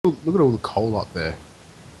look at all the coal up there.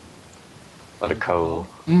 A lot of coal.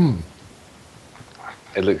 Mm.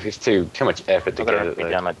 It's too much effort to I've get got it. to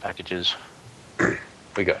download packages.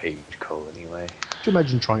 We got heaps of coal anyway. Could you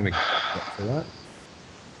imagine trying to get for that?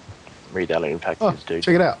 Redownloading Oh, packages, dude.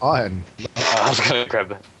 check it out, iron. I was gonna grab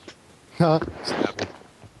that.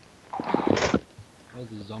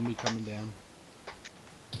 There's a zombie coming down.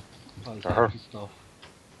 Oh, there's Uh-huh. heaps of stuff.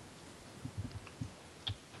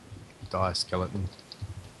 Die, skeleton.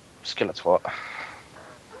 Skeleton what?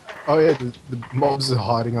 Oh yeah, the mobs are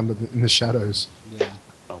hiding in the shadows Yeah.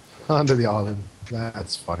 under the island.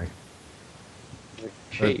 That's funny.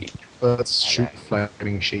 Sheep. Let's shoot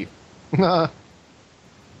flaming sheep. In So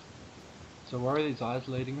where are these eyes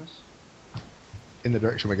leading us? the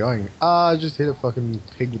direction we're going. Just hit a fucking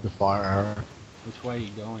pig with the fire arrow. Which way are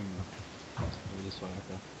you going? Over this way,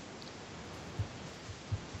 okay.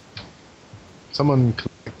 Someone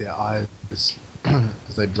collect their eyes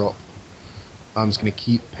as they drop. I'm just gonna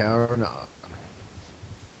keep powering up.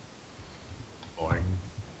 Boing.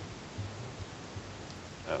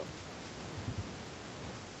 Oh.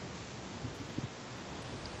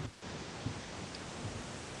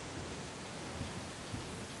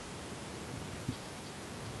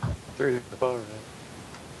 Through the forest.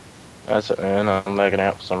 That's it, man. I'm lagging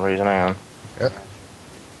out for some reason. Hang on. Yep.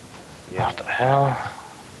 Yeah. What the hell?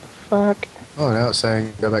 Fuck. Oh, now it's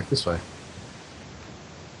saying go back this way.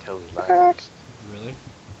 Kills lags. Really?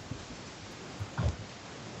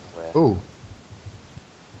 Where? Ooh,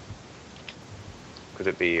 Could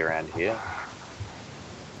it be around here?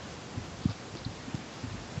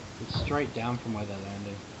 It's straight down from where they're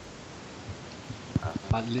landing.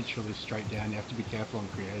 Like literally straight down. You have to be careful on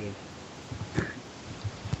creative.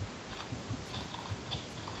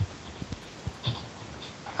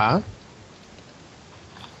 huh?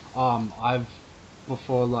 I've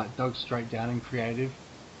before like dug straight down in creative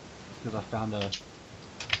because I found a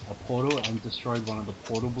portal and destroyed one of the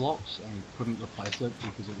portal blocks and couldn't replace it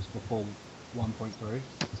because it was before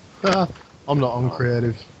 1.3. I'm not on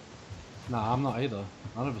creative. No, I'm not either.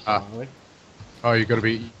 None of us are, are we? Oh,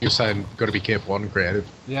 you're saying gotta be careful on creative.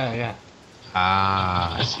 Yeah, yeah.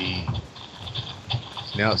 Ah, I see.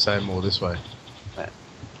 So now it's saying more this way.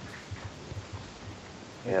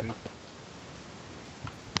 Yep.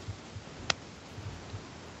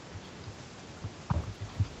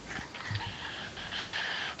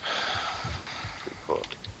 Pretty cool.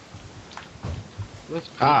 This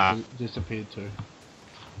disappeared too.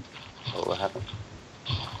 What happened?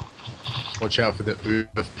 Watch out for the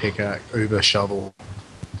Uber pickaxe, Uber shovel.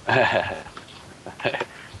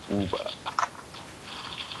 Uber.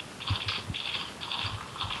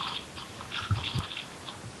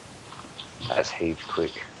 That's heaps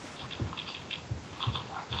quick.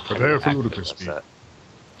 Prepare for Axe, ludicrous what's speed. that?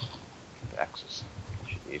 Axes.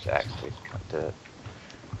 Should use axe to cut dirt.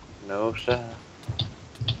 No, sir.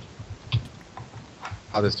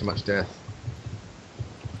 Oh, there's too much death.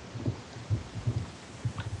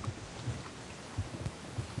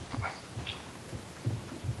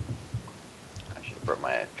 I should have brought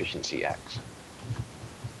my efficiency axe.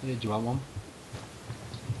 Yeah, do you want one?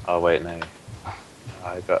 Oh wait, no.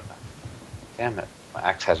 I got. Damn it! My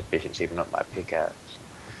axe has efficiency, but not my pickaxe.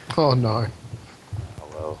 Oh no. Oh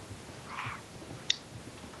well.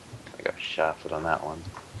 I got shafted on that one.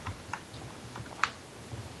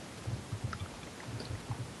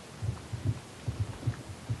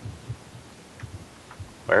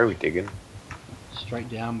 Where are we digging? Straight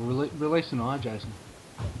down. Release an eye, Jason.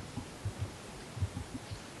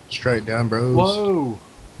 Straight down, bros. Whoa!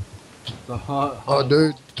 The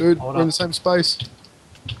Oh, dude, Hold we're in up. the same space.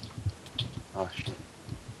 Oh shit.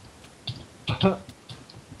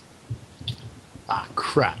 Ah,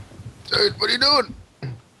 crap. Dude, what are you doing?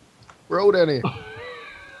 We're all down here.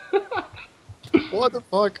 What the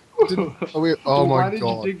fuck? Oh Why my did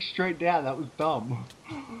god. you dig straight down? That was dumb.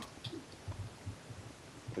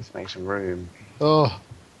 Let's make some room. Oh.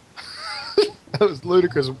 That was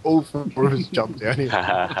ludicrous. All four of us jumped down here.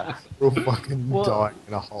 We're all fucking What? dying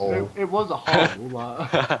in a hole. It was a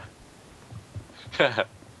hole.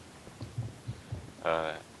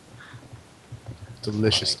 Like,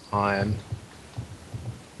 Delicious iron.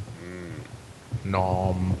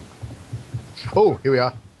 Nom. Oh, here we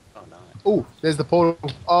are. Oh nice. Oh, there's the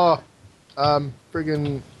portal. Oh,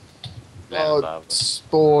 friggin' Lava.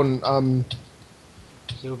 spawn,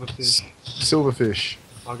 silverfish. silverfish.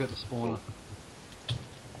 I'll get the spawner.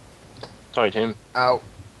 Sorry, Tim. Ow.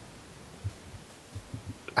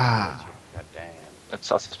 Ah, God damn. Let's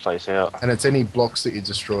suss this place out. and it's any blocks that you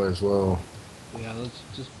destroy as well. Yeah, let's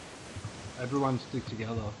just everyone stick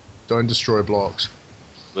together. Don't destroy blocks.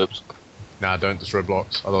 Whoops. Nah, don't destroy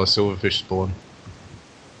blocks, otherwise silverfish spawn.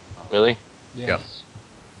 Really? Yes.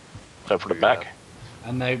 So put it back.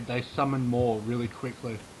 And they summon more really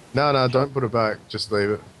quickly. No, don't put it back. Just leave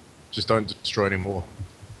it. Just don't destroy any more.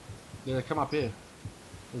 Yeah, they come up here.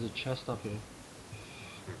 There's a chest up here.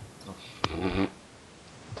 Oh,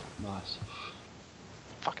 nice.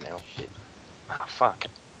 Fucking hell. Ah, fuck.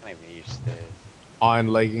 I can't even use stairs. Iron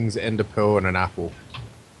leggings, ender pearl, and an apple.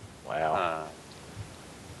 Wow.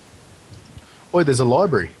 Oi, there's a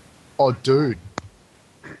library. Oh, dude.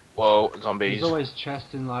 Whoa, zombies. There's always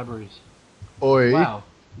chests in libraries. Oi, Wow,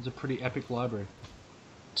 it's a pretty epic library.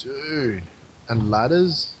 dude. And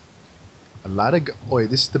ladders. A ladder. Oi,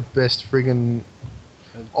 this is the best friggin'.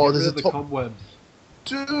 Get there's rid a of the top- cobwebs.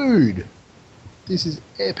 Dude, this is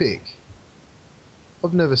epic.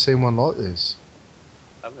 I've never seen one like this.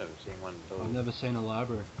 I've never seen one at all. I've never seen a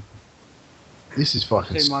library. This is I've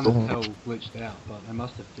fucking seen one that's storm. hell glitched out, but they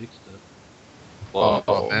must have fixed it. Whoa.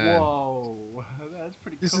 Oh, man. Whoa, that's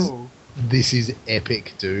pretty This cool. This is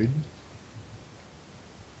epic, dude.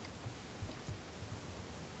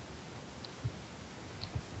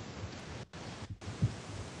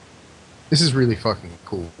 This is really fucking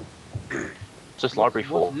cool. It's just library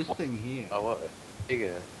What's 4. this thing here? Oh, what?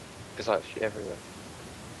 Bigger. There's like shit everywhere.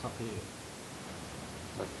 It's up here.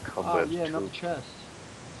 Like Oh cobwebs. yeah, another tools. chest.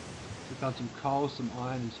 We found some coal, some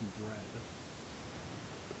iron, and some bread.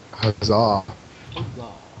 Huzzah.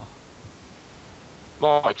 Huzzah.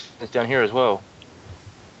 Like, it's down here as well.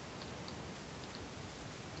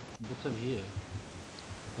 What's over here?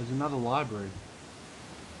 There's another library.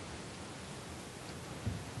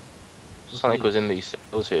 What's Something was this? in these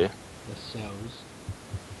cells here. The cells.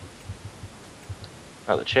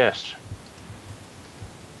 At the chest.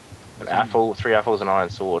 An What's in apple, 3 apples, and an iron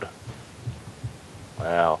sword.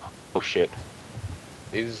 Wow. Oh shit.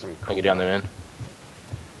 These are some Can cool I get down there, man?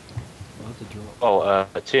 Oh, that's a drop.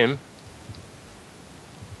 Oh, Tim.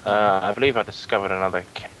 I believe I discovered another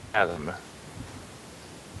chasm. Well,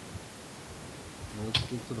 let's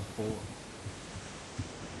get to the fort.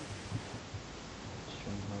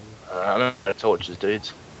 Stronghold. I'm out of torches,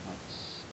 dudes.